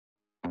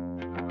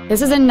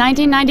This is a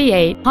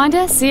 1998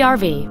 Honda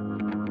CR-V.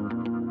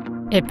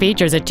 It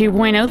features a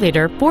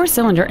 2.0-liter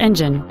four-cylinder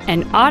engine,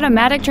 an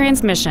automatic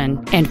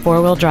transmission, and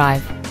four-wheel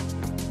drive.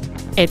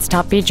 Its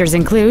top features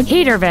include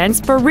heater vents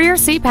for rear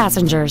seat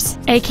passengers,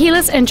 a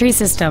keyless entry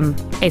system,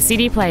 a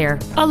CD player,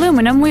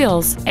 aluminum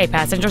wheels, a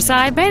passenger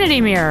side vanity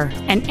mirror,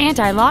 an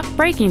anti-lock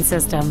braking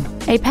system,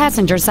 a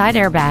passenger side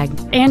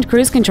airbag, and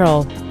cruise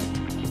control.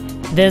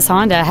 This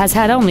Honda has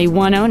had only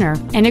one owner,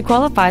 and it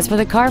qualifies for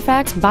the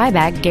Carfax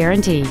buyback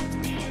guarantee.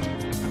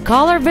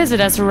 Call or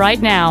visit us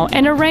right now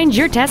and arrange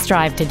your test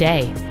drive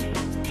today.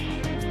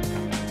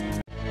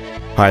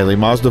 Hiley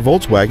Mazda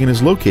Volkswagen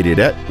is located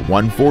at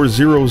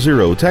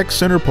 1400 Tech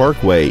Center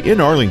Parkway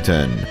in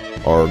Arlington.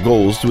 Our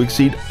goal is to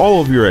exceed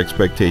all of your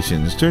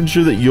expectations to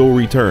ensure that you'll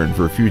return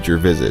for future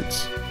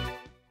visits.